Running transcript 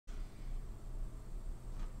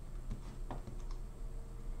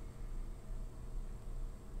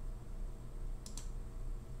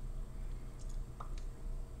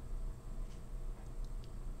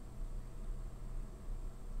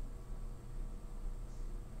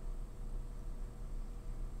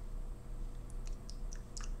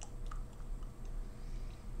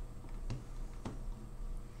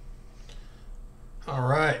All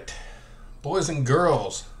right, boys and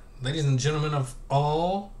girls, ladies and gentlemen of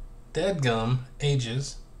all dadgum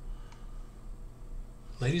ages,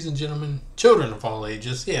 ladies and gentlemen, children of all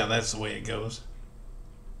ages, yeah, that's the way it goes.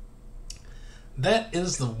 That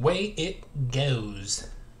is the way it goes.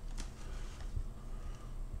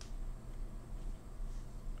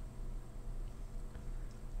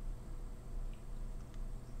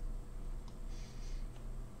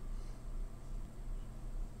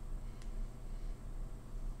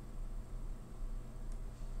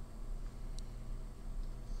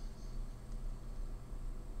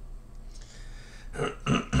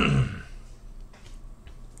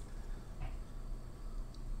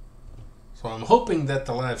 So I'm hoping that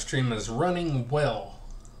the live stream is running well.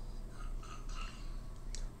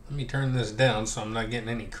 Let me turn this down so I'm not getting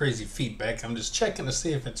any crazy feedback. I'm just checking to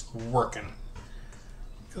see if it's working.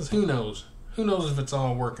 Because who knows? Who knows if it's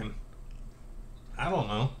all working? I don't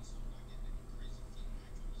know.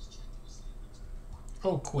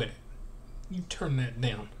 Oh, quit it. You turn that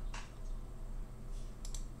down.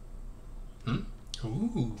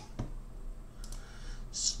 Ooh.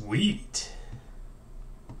 Sweet.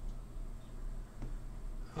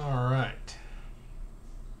 All right.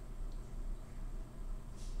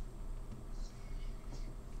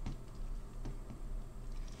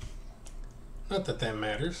 Not that that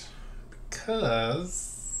matters,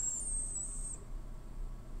 because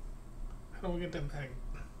how do we get that back?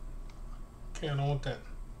 Okay, I don't want that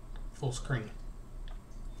full screen.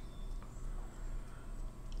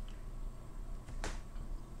 I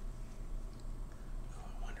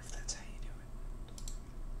wonder if that's how you do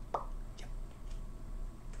it. Yep.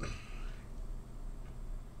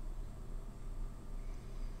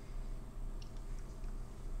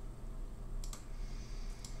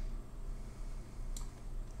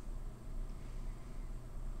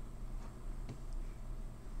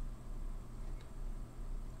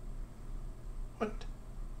 What?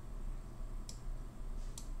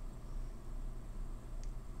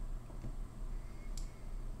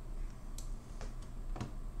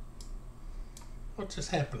 What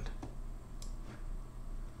just happened?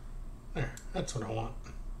 There, that's what I want.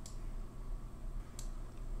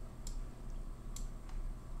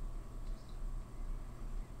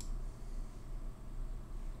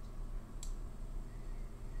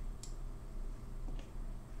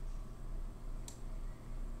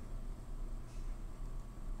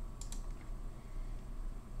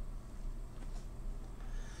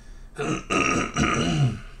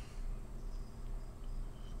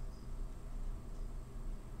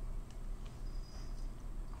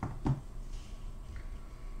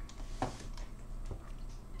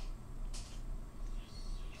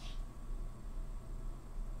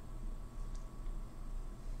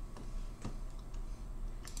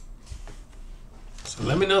 So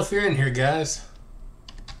let me know if you're in here, guys.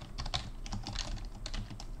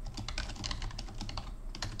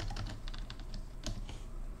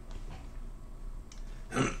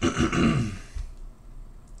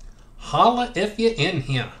 Holla if you're in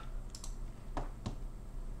here.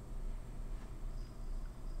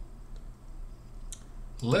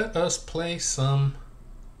 Let us play some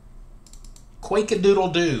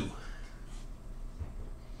Quake-a-doodle-doo.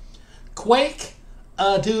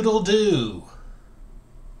 Quake-a-doodle-doo.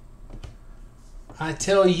 I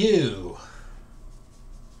tell you,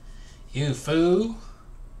 you fool.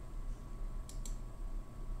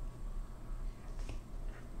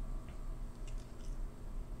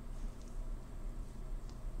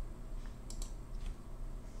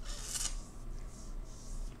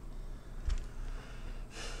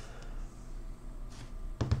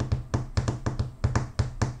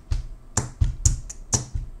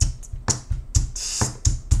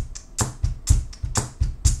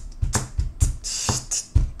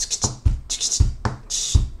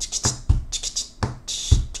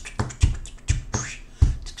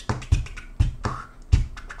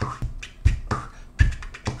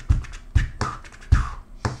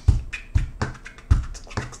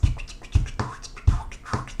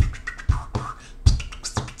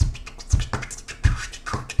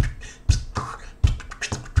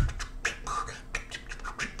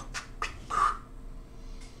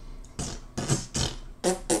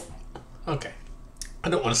 Okay, I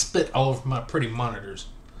don't want to spit all over my pretty monitors.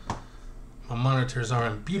 My monitors are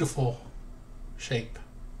in beautiful shape.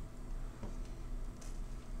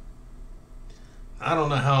 I don't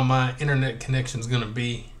know how my internet connection is going to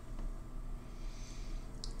be.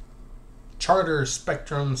 Charter,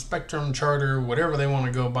 Spectrum, Charter, whatever they want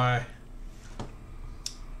to go by.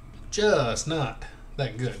 Just not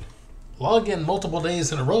that good. Log in multiple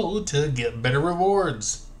days in a row to get better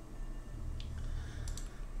rewards.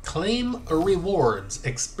 Claim rewards.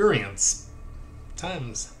 Experience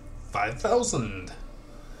times 5,000.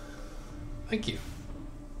 Thank you.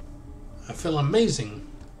 I feel amazing.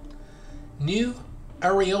 New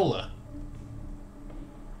areola.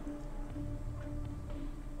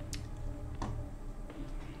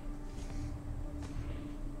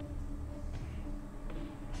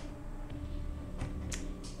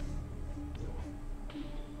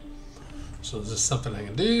 So is this something I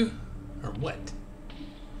can do, or what?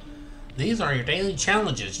 These are your daily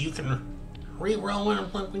challenges. You can re-roll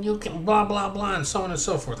when you can blah blah blah and so on and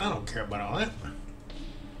so forth. I don't care about all that.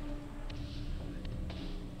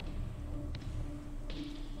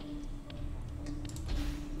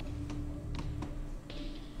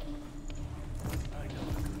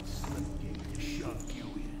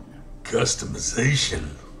 Customization.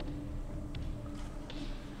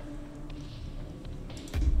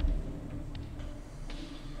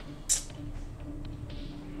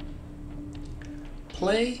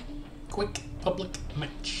 Play quick public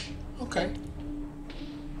match. Okay.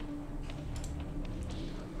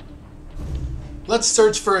 Let's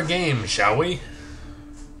search for a game, shall we?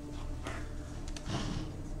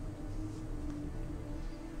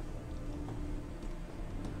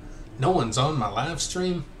 No one's on my live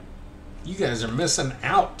stream. You guys are missing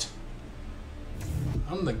out.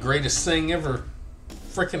 I'm the greatest thing ever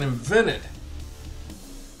freaking invented.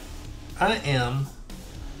 I am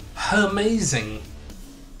amazing.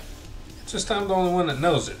 It's just I'm the only one that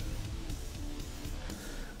knows it.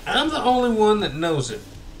 I'm the only one that knows it.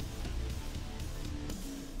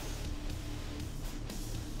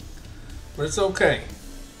 But it's okay.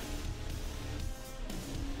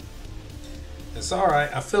 It's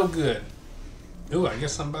alright. I feel good. Ooh, I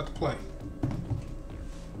guess I'm about to play.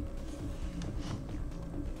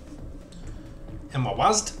 Am I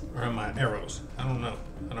wasd or am I arrows? I don't know.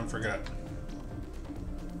 I don't forgot.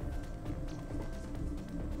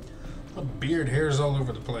 My beard hairs all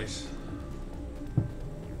over the place.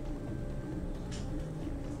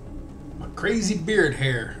 My crazy beard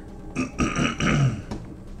hair.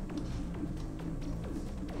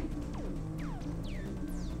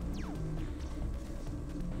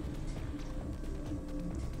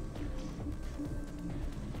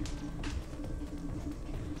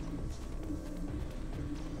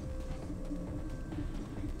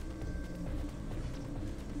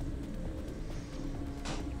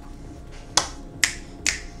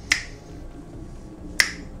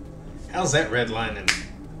 How's that redlining?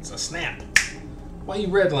 It's a snap. Why you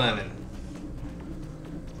redlining?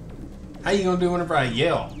 How you gonna do whenever I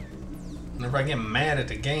yell? Whenever I get mad at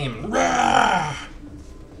the game? Rah!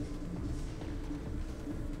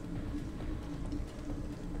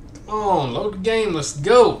 Come on, load the game. Let's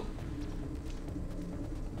go.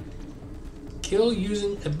 Kill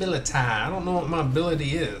using ability. I don't know what my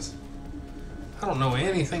ability is. I don't know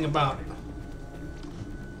anything about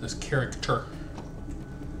this character.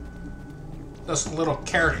 This little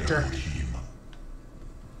character.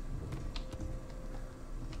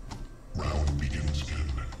 Round begins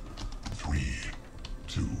in 3,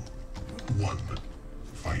 2, 1.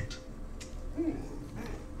 Fight.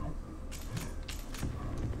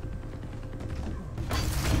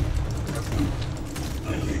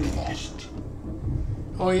 Enemy lost.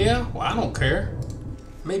 Oh yeah? Well, I don't care.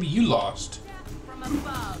 Maybe you lost. From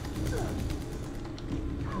above.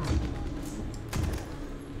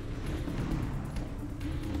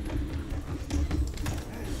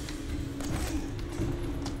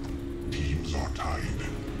 Teams are tied.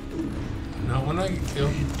 Not when I get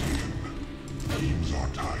killed. Teams are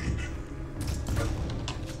tied.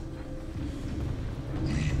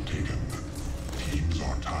 Lead taken. Teams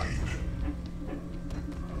are tied.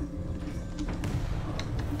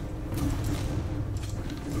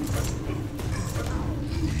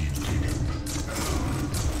 Lead taken.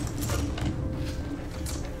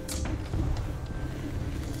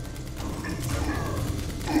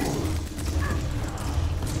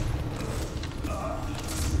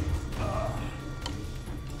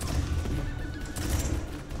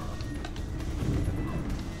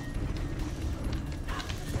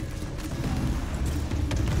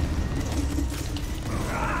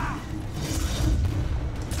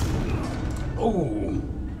 Oh.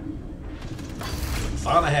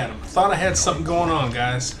 Thought I had him. Thought I had something going on,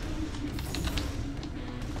 guys.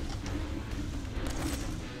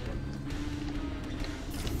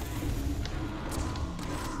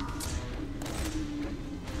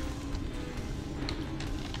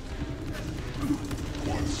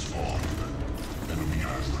 Once spawned. Enemy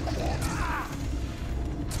has the quad.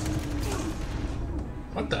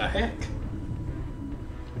 What the heck?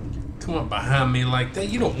 Come up behind me like that.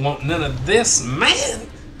 You don't want none of this, man.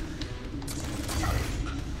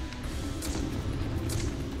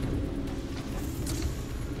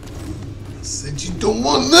 Said you don't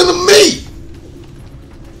want none of me!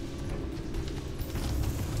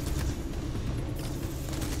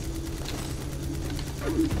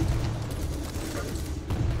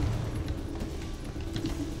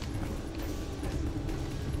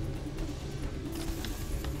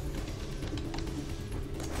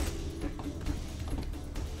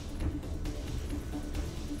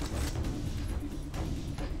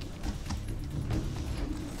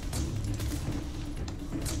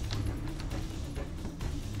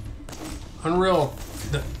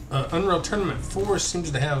 Unreal Tournament 4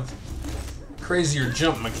 seems to have crazier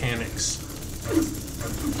jump mechanics.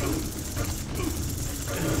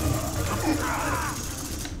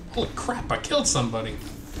 Holy crap, I killed somebody.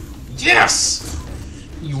 Yes!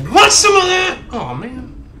 You want some of that? Oh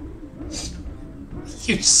man.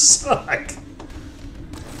 You suck.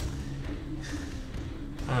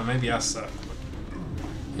 Maybe I suck, but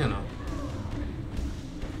you know.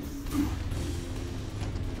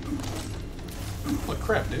 What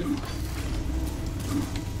crap, dude?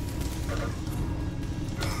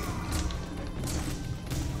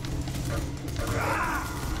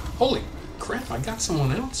 Holy crap, I got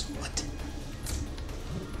someone else? What?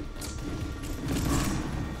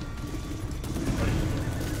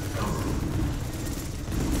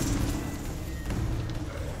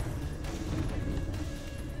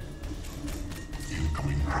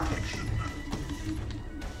 Incoming protection.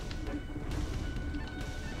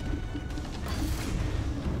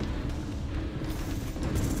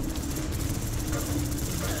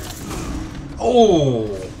 Oh!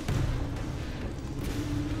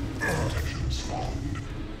 Protections found.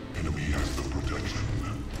 Enemy has the protection.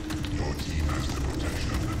 Your team has the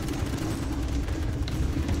protection.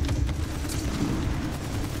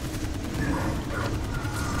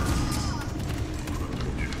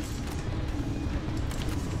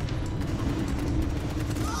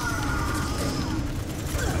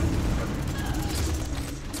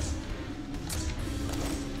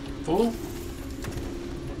 Fool?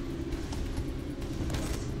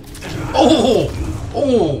 Oh!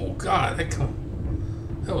 Oh, God,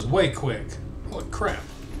 that was way quick. Holy crap.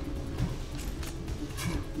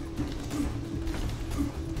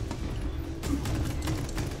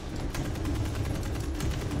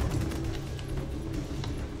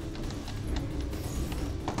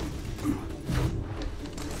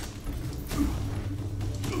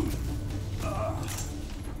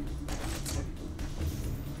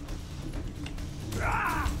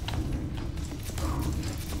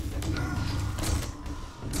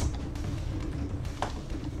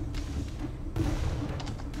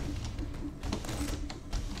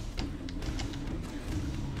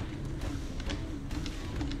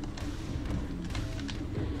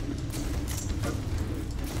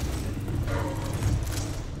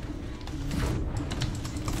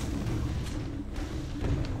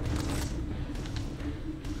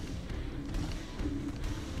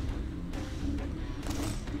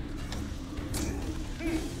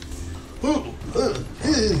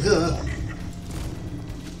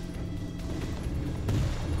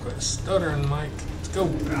 Quit stuttering, Mike. Let's go.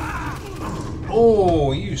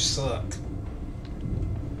 Oh, you suck.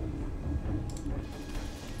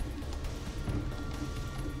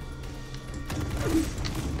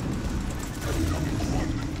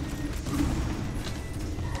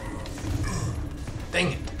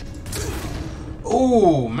 Dang it.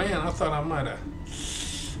 Oh, man, I thought I might have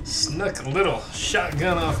snuck a little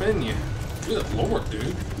shotgun off in you. Good lord,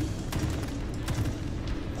 dude.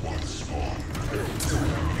 Quad spawn.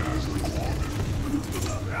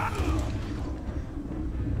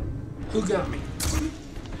 Who got me?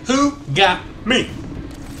 Who got me?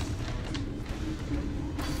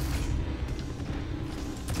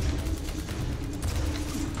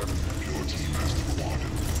 Your team has the quad.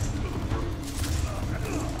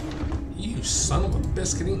 You son of a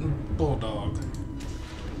biscuit-eating bulldog.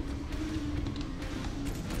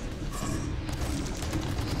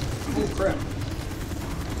 Oh crap.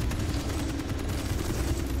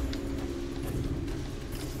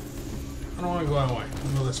 I don't want to go that way.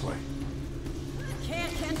 I'll go this way.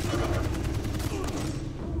 Can't.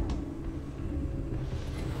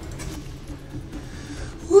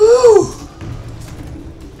 Woo!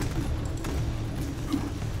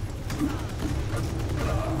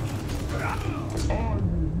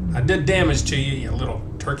 I did damage to you, you little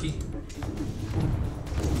turkey.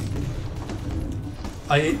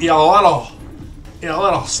 You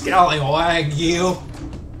little scallywag, you.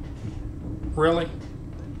 Really?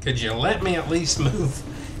 Could you let me at least move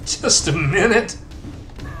just a minute?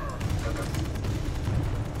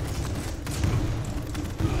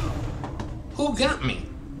 Who got me?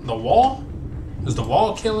 The wall? Is the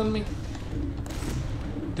wall killing me?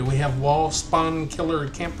 Do we have wall spawn killer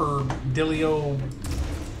camper Dilio?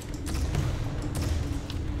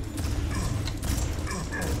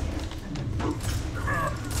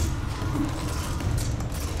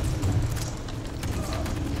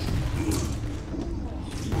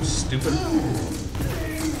 Stupid.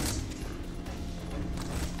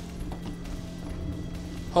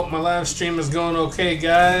 Hope my live stream is going okay,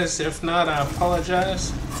 guys. If not, I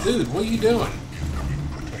apologize. Dude, what are you doing?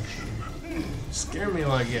 Scare me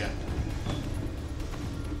like that.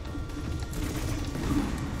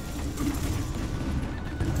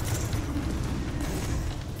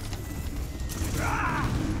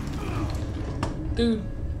 Dude,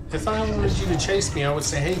 if I wanted you to chase me, I would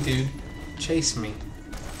say, hey dude, chase me.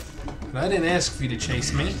 But I didn't ask for you to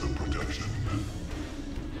chase me.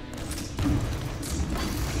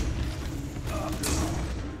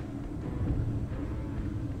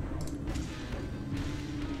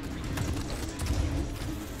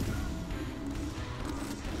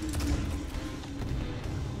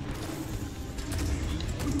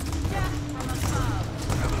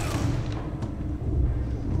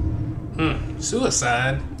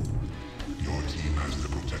 Suicide. Your team has the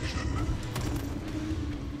protection.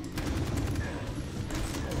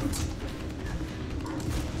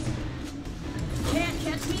 Can't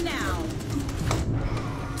catch me now.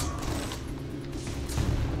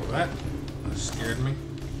 Well, that scared me.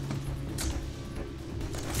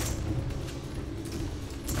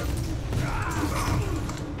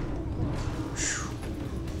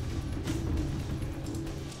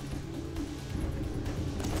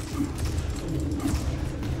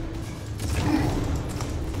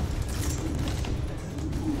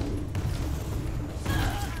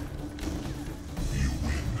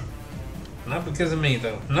 Not because of me,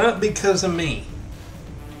 though. Not because of me.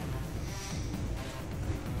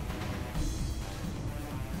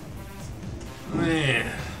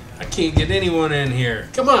 Man, I can't get anyone in here.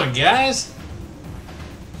 Come on, guys.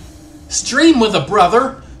 Stream with a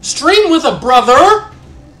brother. Stream with a brother.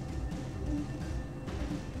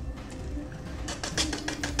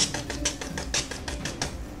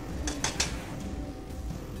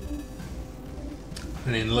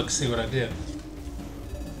 I didn't look to see what I did.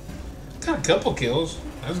 Got a couple kills.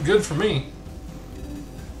 That's good for me.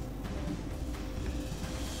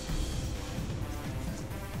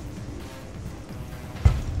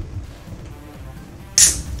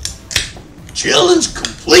 Challenge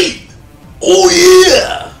complete. Oh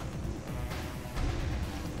yeah.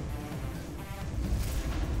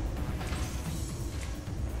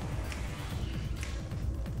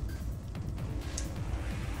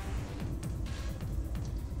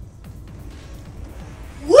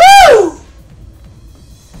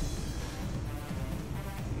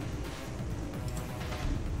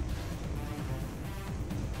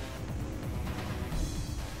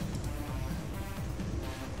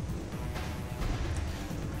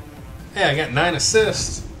 Hey, I got 9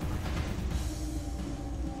 assists.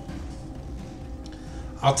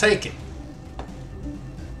 I'll take it.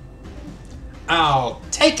 I'll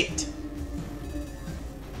take it.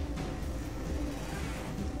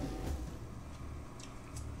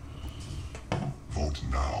 Vote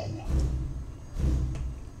now.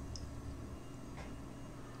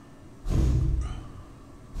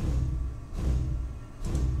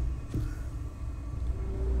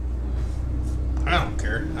 I don't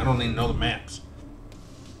care. I don't even know the maps.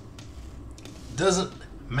 Doesn't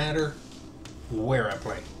matter where I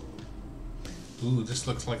play. Ooh, this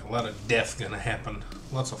looks like a lot of death gonna happen.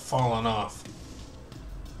 Lots of falling off.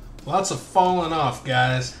 Lots of falling off,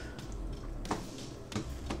 guys.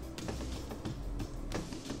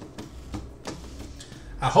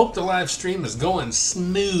 I hope the live stream is going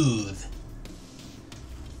smooth.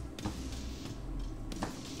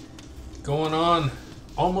 Going on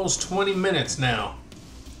almost 20 minutes now.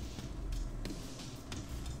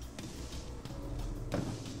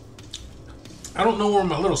 I don't know where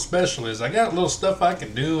my little special is. I got little stuff I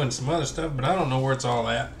can do and some other stuff, but I don't know where it's all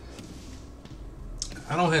at.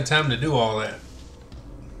 I don't have time to do all that.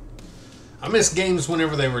 I miss games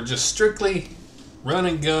whenever they were just strictly run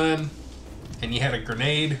and gun, and you had a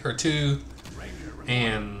grenade or two,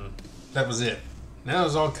 and that was it. Now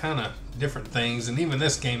there's all kind of different things, and even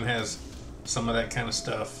this game has some of that kind of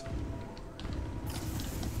stuff.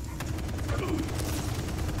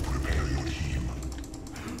 Prepare your team.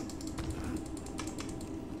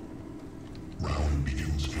 Round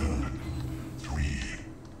begins in 3,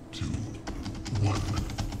 2, 1.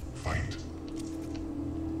 Fight.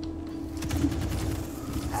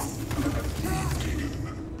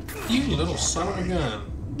 You little son of a gun.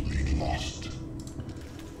 Lead lost.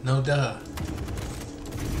 No duh.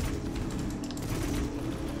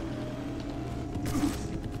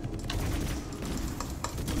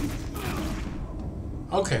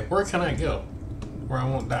 Okay, where can I go? Where I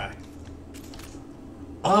won't die?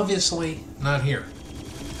 Obviously, not here.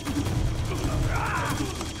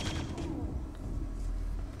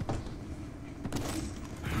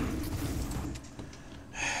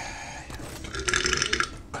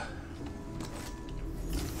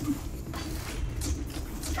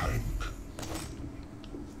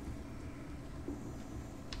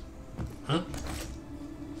 Huh?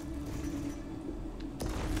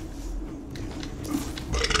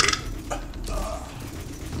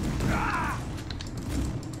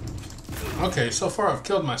 Okay, so far I've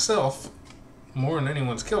killed myself more than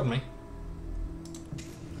anyone's killed me.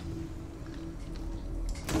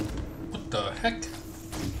 What the heck?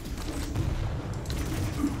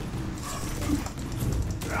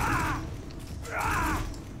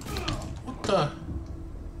 What the?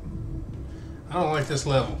 I don't like this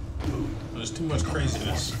level. There's too much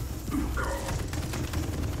craziness.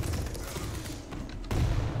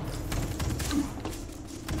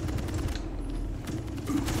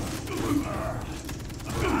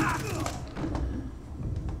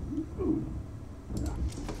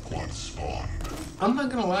 Quad spawned. I'm not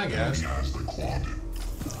gonna lie, guys. He has the quad. I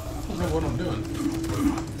don't know what I'm doing.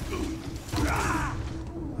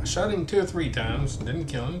 I shot him 2 or 3 times, didn't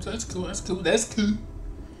kill him, so that's cool, that's cool, that's cool.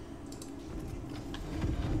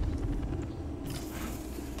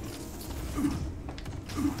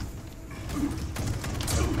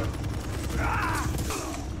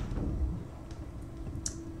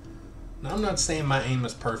 Now, I'm not saying my aim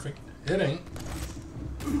is perfect. It ain't.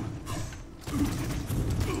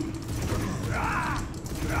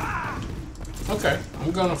 Okay,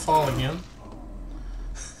 I'm gonna fall again.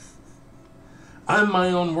 I'm my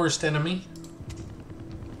own worst enemy.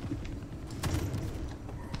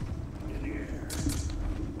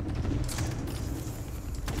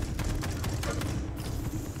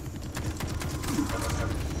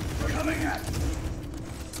 Coming at me.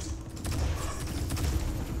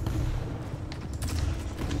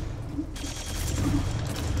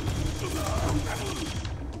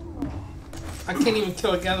 I can't even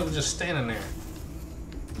kill a guy that was just standing there.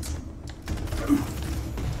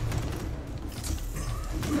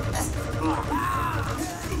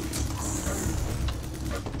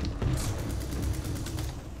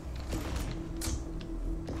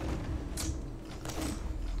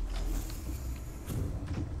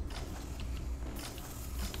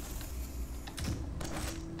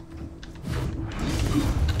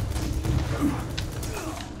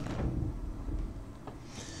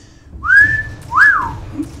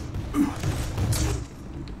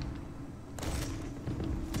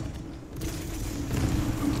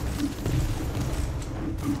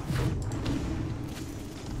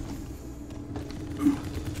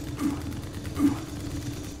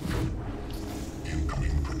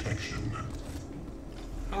 Incoming protection.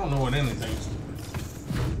 I don't know what anything's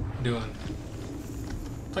doing.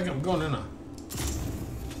 It's like I'm going in a...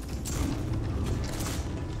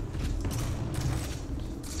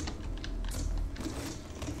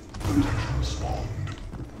 Protection spawned.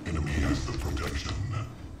 Enemy has the protection.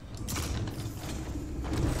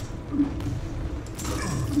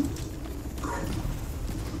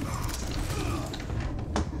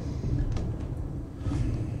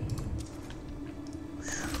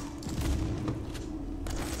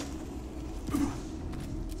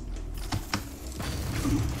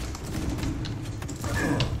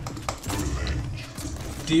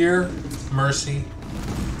 Dear mercy.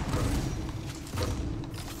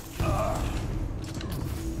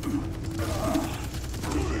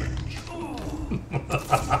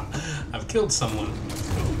 I've killed someone.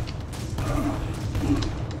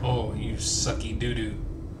 Oh, you sucky doo-doo.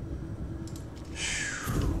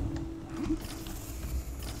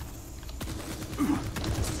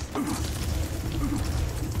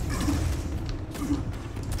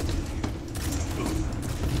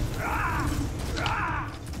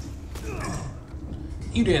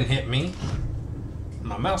 You didn't hit me.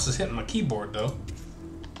 My mouse is hitting my keyboard though.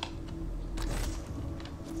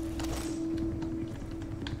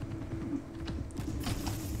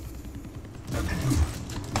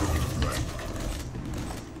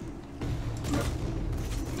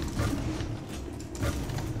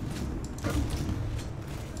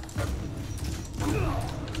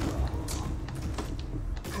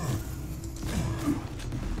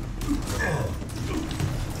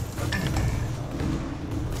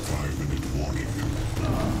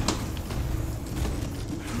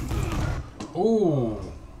 Ooh.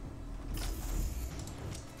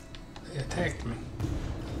 They attacked me.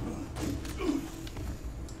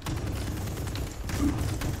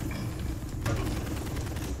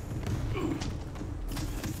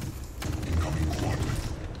 Incoming quad.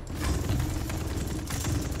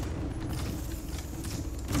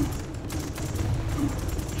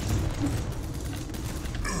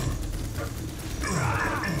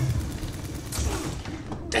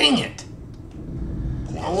 Dang it!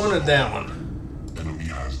 I wanted that one. Enemy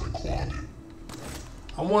has the quad.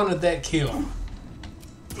 I wanted that kill.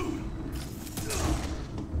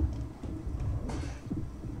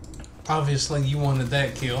 Obviously, you wanted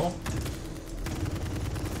that kill.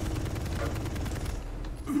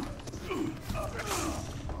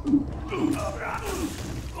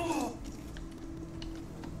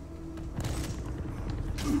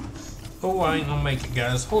 Oh, I ain't gonna make it,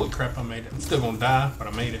 guys. Holy crap, I made it. I'm still gonna die, but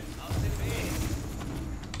I made it.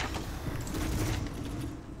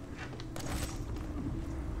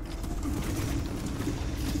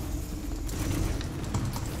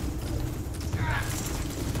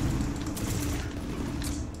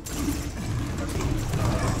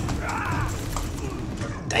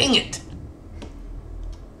 Dang it!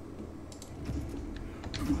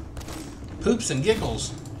 Poops and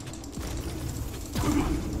giggles.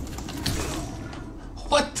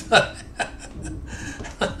 What the?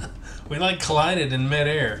 We like collided in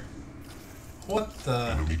midair. What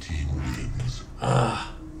the? Enemy team wins.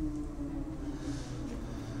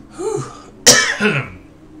 Whew.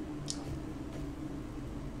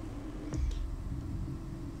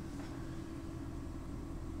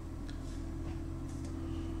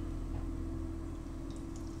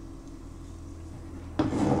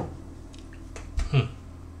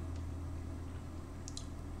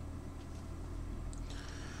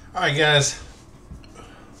 Alright guys,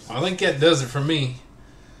 I think that does it for me.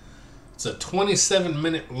 It's a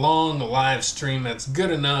 27-minute long live stream. That's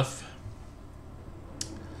good enough.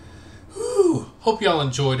 Whew. Hope y'all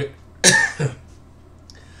enjoyed it.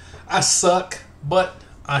 I suck, but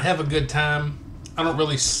I have a good time. I don't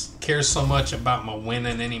really care so much about my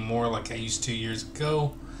winning anymore like I used 2 years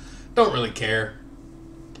ago. Don't really care.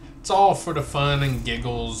 It's all for the fun and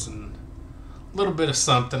giggles and a little bit of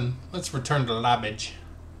something. Let's return to lobbage.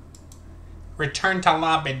 Return to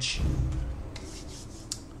lobbage.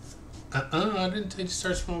 I didn't take the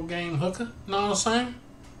search for a game, hooker. Know what I'm saying?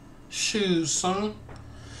 Shoes, son.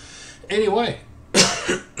 Anyway.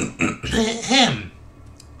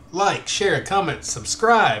 Like, share, comment,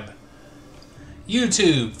 subscribe.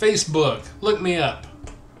 YouTube, Facebook. Look me up.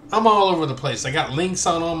 I'm all over the place. I got links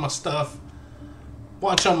on all my stuff.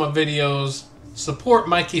 Watch all my videos. Support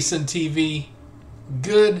Mikeyson TV.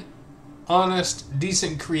 Good, honest,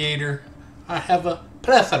 decent creator. I have a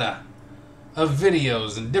plethora of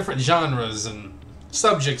videos and different genres and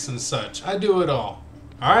subjects and such. I do it all.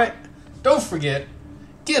 Alright? Don't forget,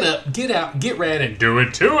 get up, get out, get rad, and do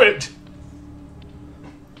it to it.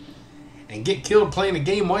 And get killed playing a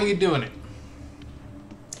game while you're doing it.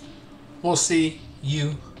 We'll see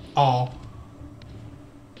you all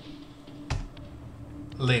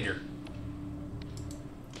later.